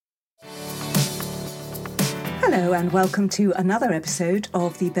Hello and welcome to another episode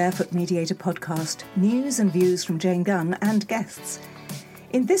of the Barefoot Mediator podcast, news and views from Jane Gunn and guests.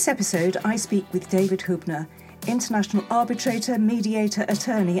 In this episode, I speak with David Huebner, international arbitrator, mediator,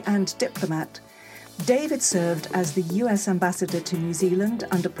 attorney and diplomat. David served as the US ambassador to New Zealand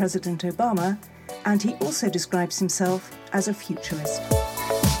under President Obama, and he also describes himself as a futurist.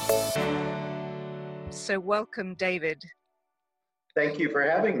 So welcome, David. Thank you for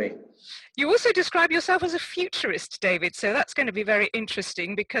having me. You also describe yourself as a futurist, David, so that's going to be very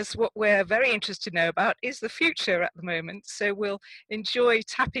interesting because what we're very interested to know about is the future at the moment, so we'll enjoy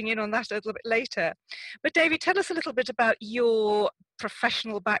tapping in on that a little bit later. But David, tell us a little bit about your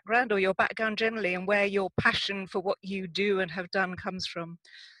professional background or your background generally and where your passion for what you do and have done comes from.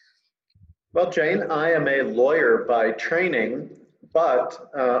 Well, Jane, I am a lawyer by training,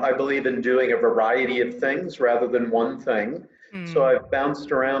 but I believe in doing a variety of things rather than one thing. So I've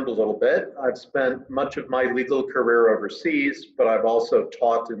bounced around a little bit. I've spent much of my legal career overseas, but I've also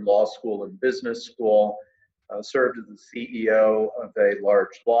taught in law school and business school, served as the CEO of a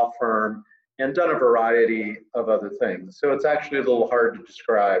large law firm, and done a variety of other things. So it's actually a little hard to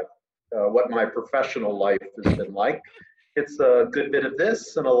describe what my professional life has been like. It's a good bit of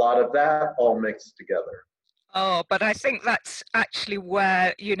this and a lot of that all mixed together. Oh, but I think that's actually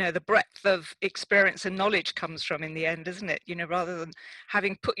where, the breadth of experience and knowledge comes from in the end, isn't it? Rather than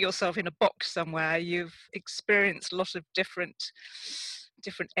having put yourself in a box somewhere, you've experienced a lot of different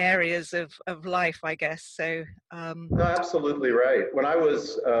areas of life, I guess. So, No, absolutely right. When I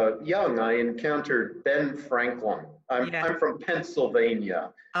was young, I encountered Ben Franklin. I'm from Pennsylvania.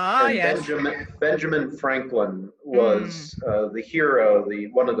 And yes. Benjamin Franklin was the hero,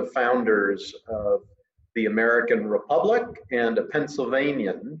 one of the founders of the American Republic, and a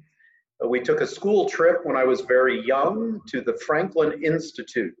Pennsylvanian. We took a school trip when I was very young to the Franklin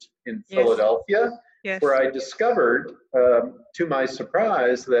Institute in Philadelphia, where I discovered, to my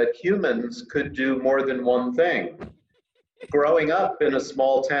surprise, that humans could do more than one thing. Growing up in a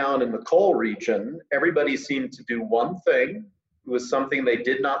small town in the coal region, everybody seemed to do one thing. It was something they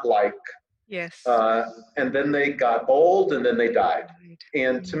did not like. Yes. And then they got old and then they died.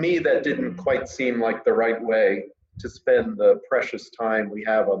 And to me, that didn't quite seem like the right way to spend the precious time we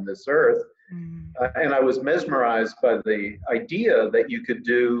have on this earth. And I was mesmerized by the idea that you could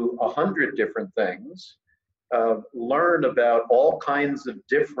do 100 different things, learn about all kinds of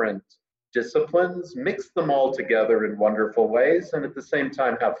different disciplines, mix them all together in wonderful ways, and at the same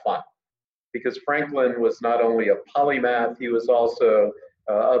time have fun. Because Franklin was not only a polymath, he was also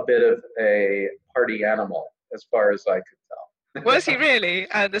a bit of a party animal, as far as I could tell. Was he really?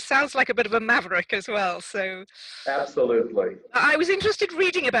 This sounds like a bit of a maverick as well. So, absolutely. I was interested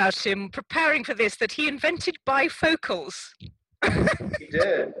reading about him, preparing for this, that he invented bifocals. He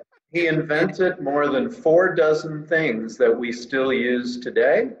did. He invented more than 4 dozen things that we still use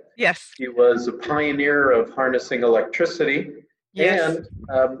today. Yes. He was a pioneer of harnessing electricity. Yes.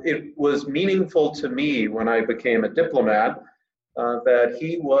 And it was meaningful to me when I became a diplomat that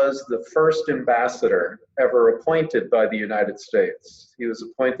he was the first ambassador ever appointed by the United States. He was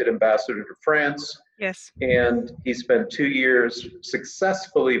appointed ambassador to France. Yes. And he spent 2 years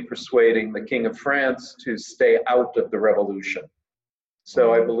successfully persuading the King of France to stay out of the revolution.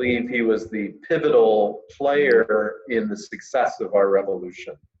 So I believe he was the pivotal player in the success of our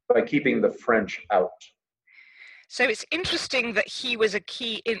revolution by keeping the French out. So it's interesting that he was a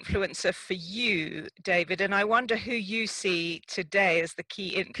key influencer for you, David, and I wonder who you see today as the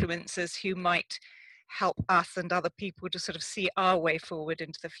key influencers who might help us and other people to sort of see our way forward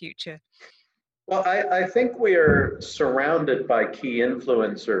into the future. Well, I think we are surrounded by key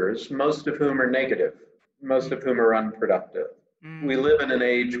influencers, most of whom are negative, most of whom are unproductive. We live in an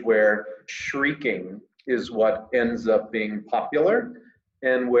age where shrieking is what ends up being popular,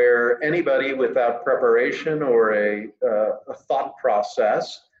 and where anybody without preparation or a thought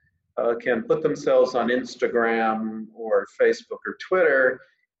process can put themselves on Instagram or Facebook or Twitter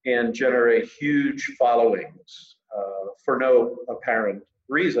and generate huge followings for no apparent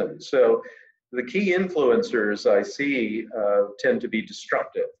reason. So the key influencers I see tend to be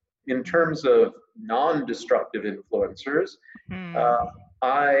destructive. In terms of non-destructive influencers,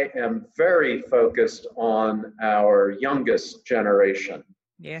 I am very focused on our youngest generation.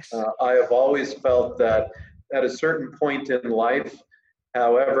 Yes. I have always felt that at a certain point in life,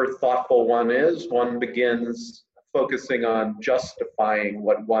 however thoughtful one is, one begins focusing on justifying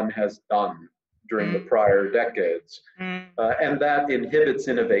what one has done during the prior decades. And that inhibits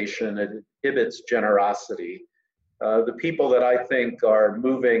innovation, it inhibits generosity. The people that I think are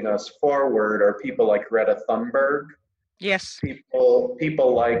moving us forward are people like Greta Thunberg, Yes.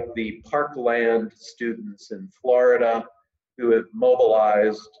 People like the Parkland students in Florida who have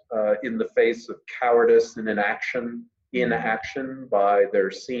mobilized in the face of cowardice and inaction by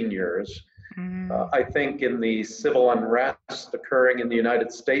their seniors. I think in the civil unrest occurring in the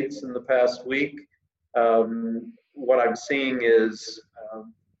United States in the past week, what I'm seeing is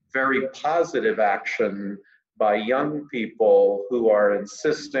very positive action by young people who are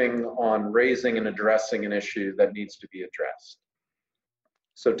insisting on raising and addressing an issue that needs to be addressed.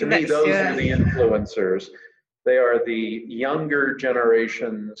 So to me, those are the influencers. They are the younger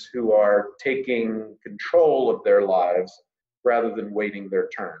generations who are taking control of their lives rather than waiting their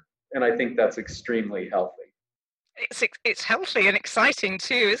turn. And I think that's extremely healthy. It's healthy and exciting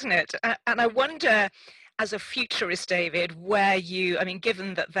too, isn't it? And I wonder, as a futurist, David,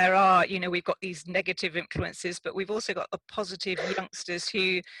 given that there are, we've got these negative influences, but we've also got the positive youngsters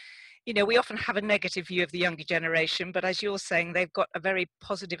who, we often have a negative view of the younger generation, but as you're saying, they've got a very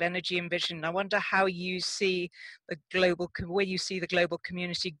positive energy and vision. I wonder how you see where you see the global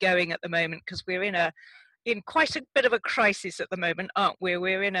community going at the moment, because we're in quite a bit of a crisis at the moment, aren't we?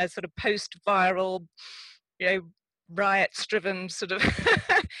 We're in a sort of post-viral, riots-driven sort of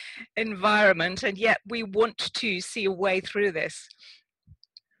environment, and yet we want to see a way through this.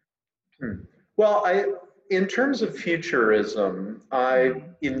 Well, in terms of futurism, I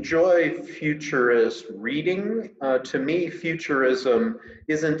enjoy futurist reading. To me, futurism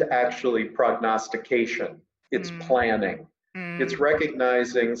isn't actually prognostication, it's planning. It's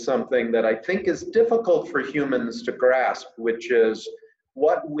recognizing something that I think is difficult for humans to grasp, which is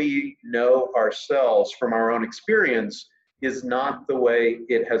what we know ourselves from our own experience is not the way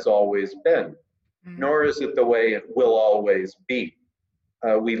it has always been, nor is it the way it will always be.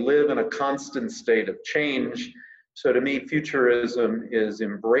 We live in a constant state of change. So to me, futurism is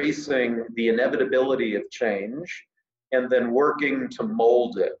embracing the inevitability of change and then working to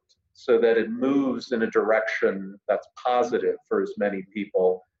mold it so that it moves in a direction that's positive for as many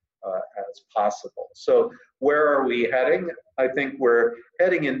people as possible. So where are we heading? I think we're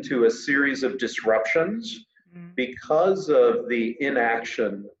heading into a series of disruptions because of the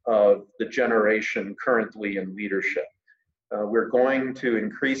inaction of the generation currently in leadership. We're going to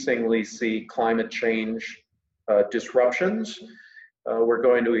increasingly see climate change disruptions. We're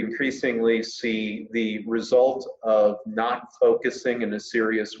going to increasingly see the result of not focusing in a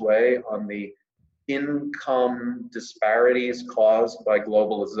serious way on the income disparities caused by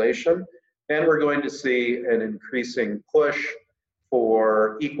globalization. And we're going to see an increasing push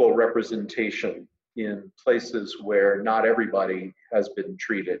for equal representation in places where not everybody has been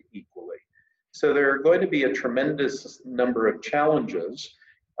treated equally. So there are going to be a tremendous number of challenges.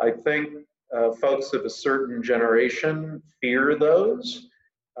 I think folks of a certain generation fear those.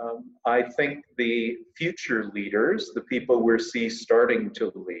 I think the future leaders, the people we're starting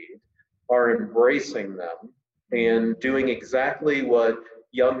to lead, are embracing them and doing exactly what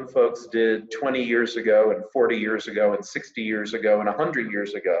young folks did 20 years ago and 40 years ago and 60 years ago and 100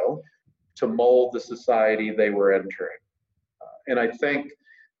 years ago to mold the society they were entering. And I think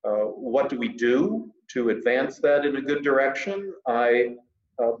what do we do to advance that in a good direction? I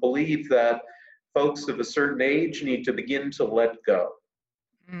believe that folks of a certain age need to begin to let go.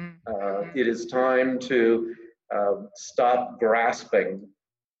 It is time to stop grasping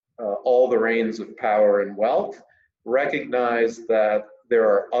all the reins of power and wealth, recognize that there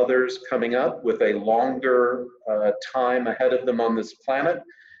are others coming up with a longer time ahead of them on this planet,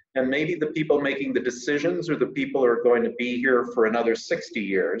 and maybe the people making the decisions are the people who are going to be here for another 60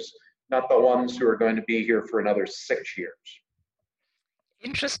 years, not the ones who are going to be here for another 6 years.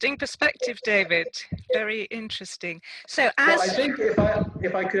 Interesting perspective, David. Very interesting. So I think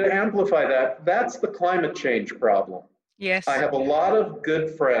if I could amplify that, that's the climate change problem. Yes. I have a lot of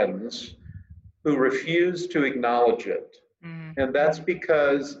good friends who refuse to acknowledge it. And that's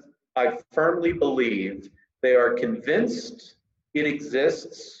because I firmly believe they are convinced it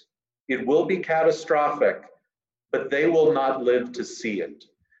exists, it will be catastrophic, but they will not live to see it.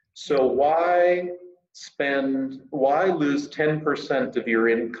 So why lose 10% of your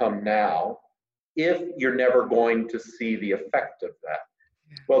income now if you're never going to see the effect of that?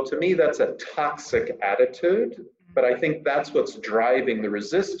 Well, to me, that's a toxic attitude, but I think that's what's driving the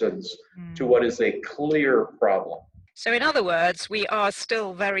resistance to what is a clear problem. So in other words, we are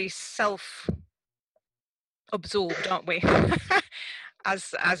still very self-absorbed, aren't we?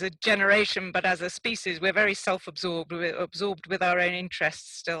 as a generation, but as a species, we're very self-absorbed. We're absorbed with our own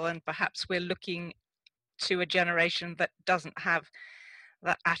interests still, and perhaps we're looking to a generation that doesn't have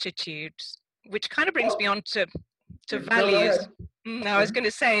that attitude, which kind of brings me on to values. No, I was going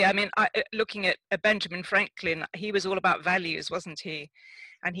to say, I mean, looking at Benjamin Franklin, he was all about values, wasn't he?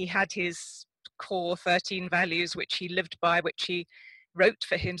 And he had his core 13 values, which he lived by, which he wrote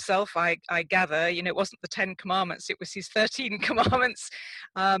for himself, I gather. You know, it wasn't the 10 commandments, it was his 13 commandments,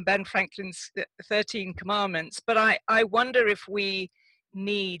 Ben Franklin's 13 commandments. But I wonder if we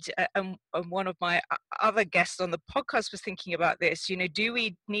need, and one of my other guests on the podcast was thinking about this, you know, do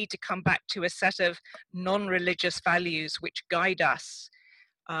we need to come back to a set of non-religious values which guide us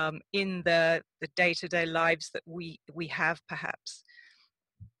in the day-to-day lives that we have, perhaps?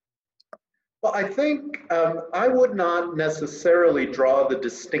 Well, I think I would not necessarily draw the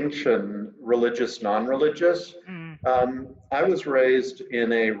distinction religious, non-religious. I was raised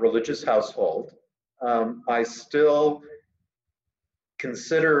in a religious household. I still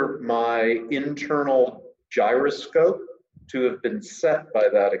consider my internal gyroscope to have been set by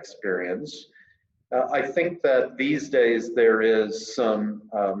that experience. I think that these days there is some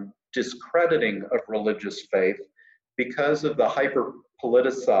discrediting of religious faith because of the hyper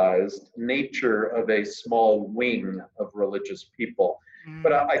politicized nature of a small wing of religious people.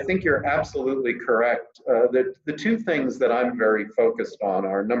 But I think you're absolutely correct. The two things that I'm very focused on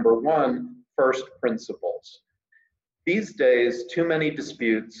are, number one, first principles. These days, too many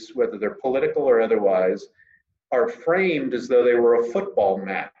disputes, whether they're political or otherwise, are framed as though they were a football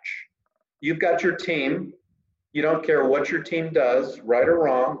match. You've got your team. You don't care what your team does, right or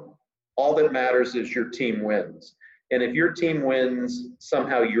wrong. All that matters is your team wins. And if your team wins,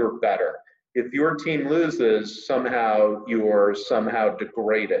 somehow you're better. If your team loses, somehow you're somehow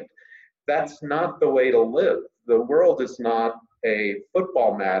degraded. That's not the way to live. The world is not a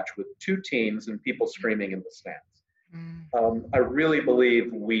football match with two teams and people screaming in the stands. I really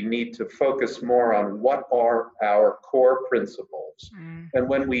believe we need to focus more on what are our core principles. And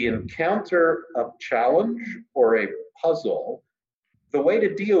when we encounter a challenge or a puzzle, the way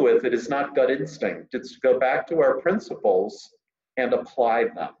to deal with it is not gut instinct. It's to go back to our principles and apply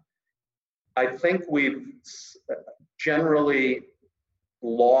them. I think we've generally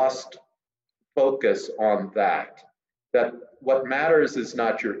lost focus on that what matters is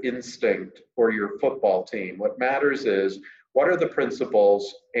not your instinct or your football team. What matters is, what are the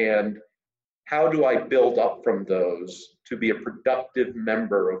principles and how do I build up from those to be a productive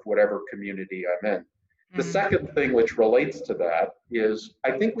member of whatever community I'm in? The second thing which relates to that is,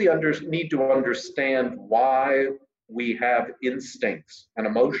 I think we need to understand why we have instincts and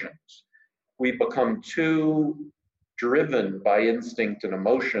emotions. We become too driven by instinct and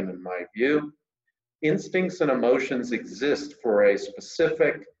emotion, in my view. Instincts and emotions exist for a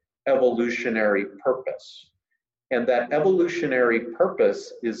specific evolutionary purpose. And that evolutionary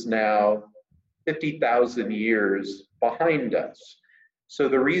purpose is now 50,000 years behind us. So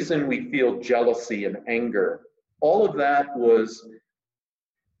the reason we feel jealousy and anger, all of that was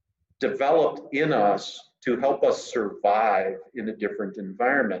developed in us to help us survive in a different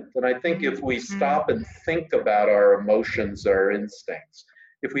environment. And I think if we stop and think about our emotions, our instincts,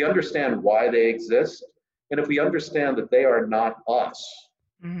 if we understand why they exist, and if we understand that they are not us,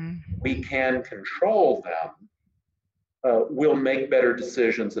 we can control them, we'll make better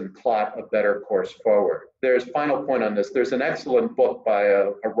decisions and plot a better course forward. There's final point on this. There's an excellent book by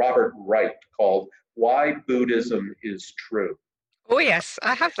a Robert Wright called Why Buddhism is True. Oh yes,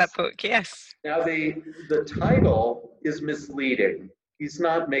 I have that book, yes. Now the title is misleading. He's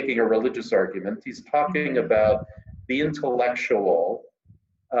not making a religious argument. He's talking about the intellectual,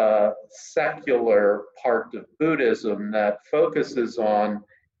 secular part of Buddhism that focuses on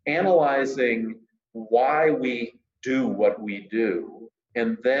analyzing why we do what we do,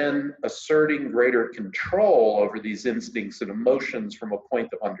 and then asserting greater control over these instincts and emotions from a point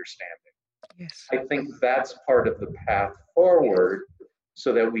of understanding. Yes. I think that's part of the path forward,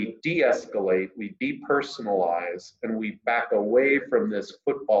 so that we de-escalate, we depersonalize, and we back away from this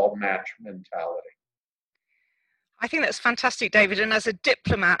football match mentality. I think that's fantastic, David. And as a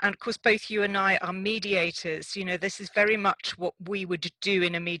diplomat, and of course, both you and I are mediators, you know, this is very much what we would do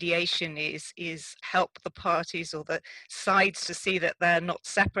in a mediation is help the parties or the sides to see that they're not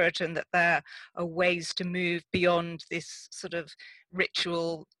separate and that there are ways to move beyond this sort of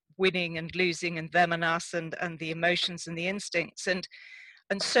ritual winning and losing and them and us and the emotions and the instincts.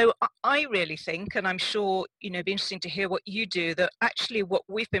 And so I really think, and I'm sure, you know, it'd be interesting to hear what you do, that actually what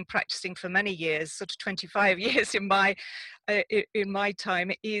we've been practicing for many years, sort of 25 years in my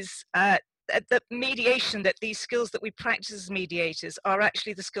time, is that mediation, that these skills that we practice as mediators are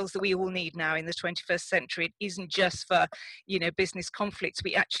actually the skills that we all need now in the 21st century. It isn't just for, business conflicts.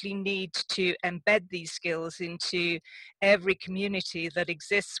 We actually need to embed these skills into every community that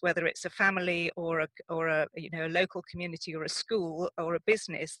exists, whether it's a family or a local community or a school or a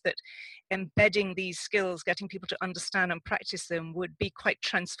business. That embedding these skills, getting people to understand and practice them, would be quite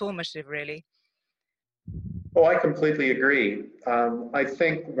transformative, really. Oh, I completely agree. I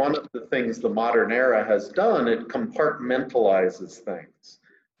think one of the things the modern era has done, it compartmentalizes things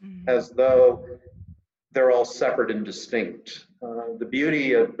as though they're all separate and distinct. The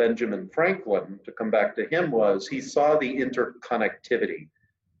beauty of Benjamin Franklin, to come back to him, was he saw the interconnectivity.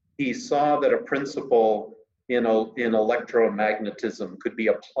 He saw that a principle in electromagnetism could be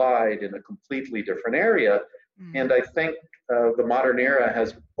applied in a completely different area. And I think the modern era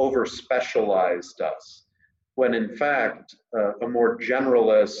has over-specialized us, when in fact, a more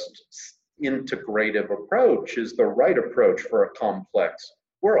generalist, integrative approach is the right approach for a complex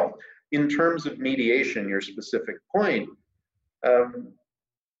world. In terms of mediation, your specific point,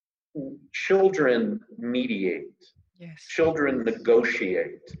 children mediate. Yes. Children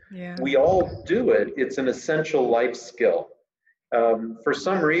negotiate. Yeah. We all do it. It's an essential life skill. For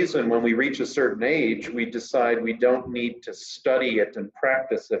some reason, when we reach a certain age, we decide we don't need to study it and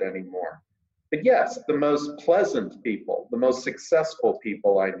practice it anymore. But yes, the most pleasant people, the most successful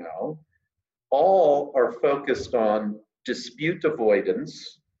people I know, all are focused on dispute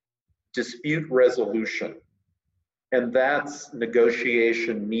avoidance, dispute resolution. And that's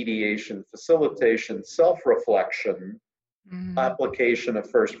negotiation, mediation, facilitation, self-reflection, application of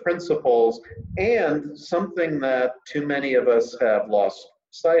first principles, and something that too many of us have lost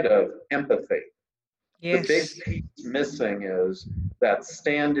sight of, empathy. Yes. The big piece missing is that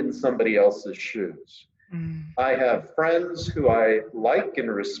stand in somebody else's shoes. I have friends who I like and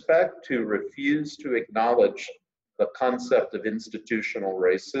respect who refuse to acknowledge the concept of institutional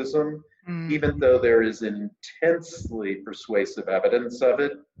racism, even though there is intensely persuasive evidence of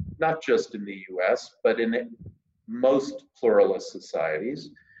it, not just in the US, but in most pluralist societies.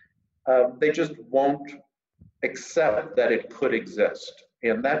 They just won't accept that it could exist.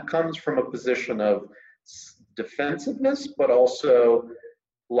 And that comes from a position of defensiveness, but also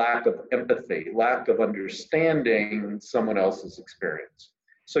lack of empathy, lack of understanding someone else's experience.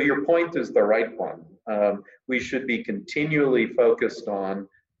 So your point is the right one. We should be continually focused on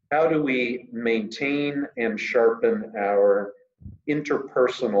how do we maintain and sharpen our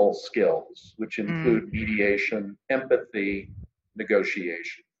interpersonal skills, which include mediation, empathy,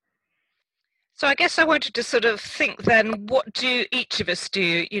 negotiation. So I guess I wanted to sort of think then, what do each of us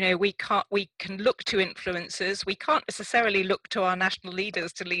do? We can look to influencers. We can't necessarily look to our national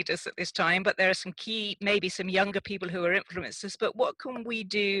leaders to lead us at this time, but there are maybe some younger people who are influencers. But what can we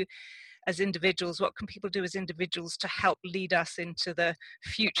do as individuals? What can people do as individuals to help lead us into the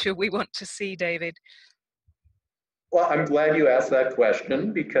future we want to see, David? Well, I'm glad you asked that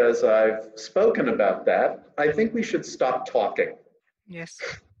question because I've spoken about that. I think we should stop talking. Yes.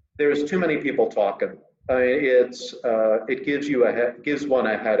 There's too many people talking. It gives one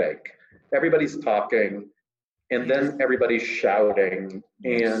a headache. Everybody's talking, and then everybody's shouting,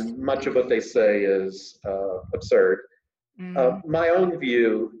 and much of what they say is absurd. My own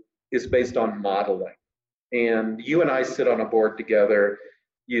view is based on modeling, and you and I sit on a board together.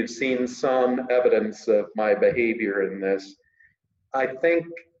 You've seen some evidence of my behavior in this. I think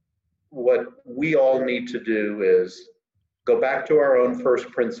what we all need to do is go back to our own first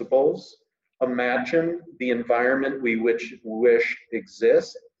principles, imagine the environment we wish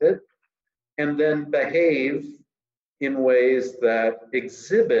existed, and then behave in ways that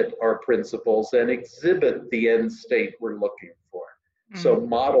exhibit our principles and exhibit the end state we're looking for. So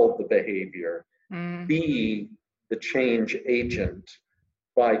model the behavior, be the change agent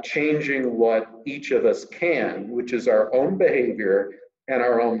by changing what each of us can, which is our own behavior and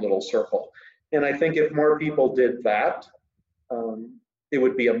our own little circle. And I think if more people did that, it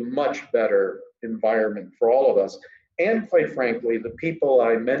would be a much better environment for all of us. And quite frankly, the people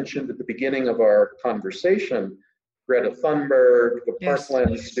I mentioned at the beginning of our conversation, Greta Thunberg, the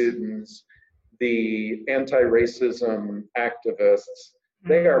Parkland students, the anti-racism activists,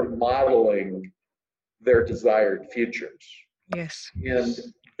 they are modeling their desired futures. Yes. And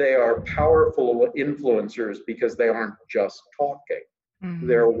they are powerful influencers because they aren't just talking.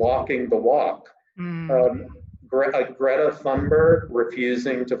 They're walking the walk. Greta Thunberg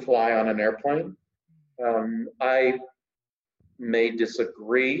refusing to fly on an airplane. I may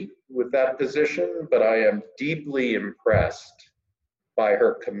disagree with that position, but I am deeply impressed by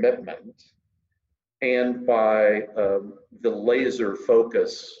her commitment and by the laser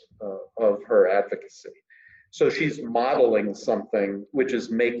focus of her advocacy. So she's modeling something which is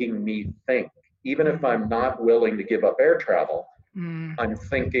making me think. Even if I'm not willing to give up air travel, I'm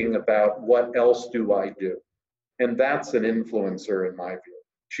thinking about what else do I do? And that's an influencer in my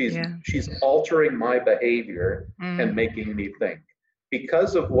view. She's altering my behavior and making me think.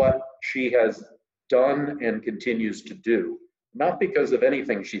 Because of what she has done and continues to do, not because of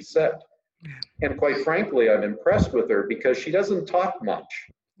anything she said. And quite frankly, I'm impressed with her because she doesn't talk much.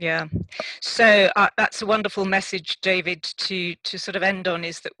 Yeah. So that's a wonderful message, David, to sort of end on,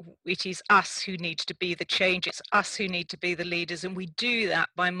 is that it is us who need to be the change. It's us who need to be the leaders. And we do that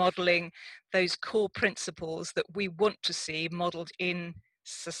by modeling those core principles that we want to see modeled in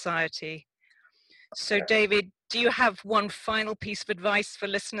society. So, David, do you have one final piece of advice for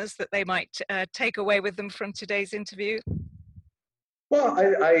listeners that they might take away with them from today's interview? Well,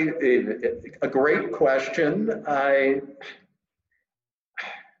 a great question. I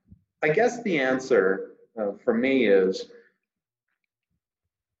guess the answer for me is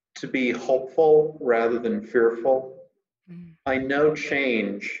to be hopeful rather than fearful. I know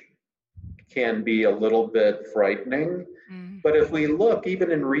change can be a little bit frightening, but if we look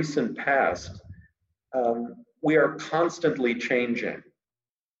even in recent past, we are constantly changing.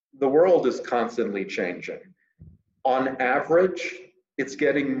 The world is constantly changing. On average, it's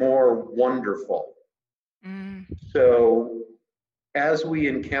getting more wonderful. So as we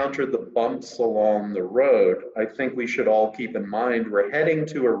encounter the bumps along the road, I think we should all keep in mind we're heading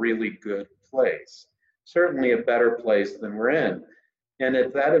to a really good place, certainly a better place than we're in. And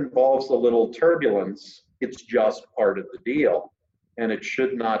if that involves a little turbulence, it's just part of the deal. And it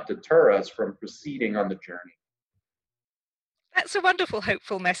should not deter us from proceeding on the journey. That's a wonderful,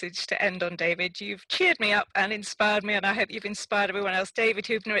 hopeful message to end on, David. You've cheered me up and inspired me, and I hope you've inspired everyone else. David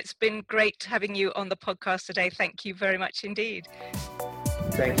Huebner, it's been great having you on the podcast today. Thank you very much indeed.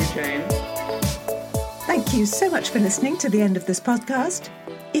 Thank you, Jane. Thank you so much for listening to the end of this podcast.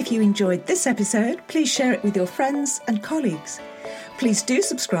 If you enjoyed this episode, please share it with your friends and colleagues. Please do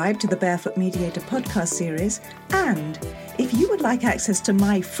subscribe to the Barefoot Mediator podcast series, and if you would like access to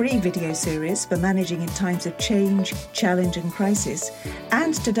my free video series for managing in times of change, challenge and crisis,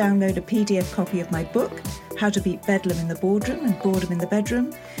 and to download a PDF copy of my book, How to Beat Bedlam in the Boardroom and Boredom in the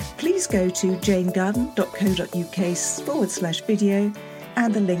Bedroom, please go to janegarden.co.uk/video,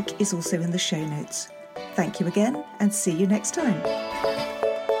 and the link is also in the show notes. Thank you again, and see you next time.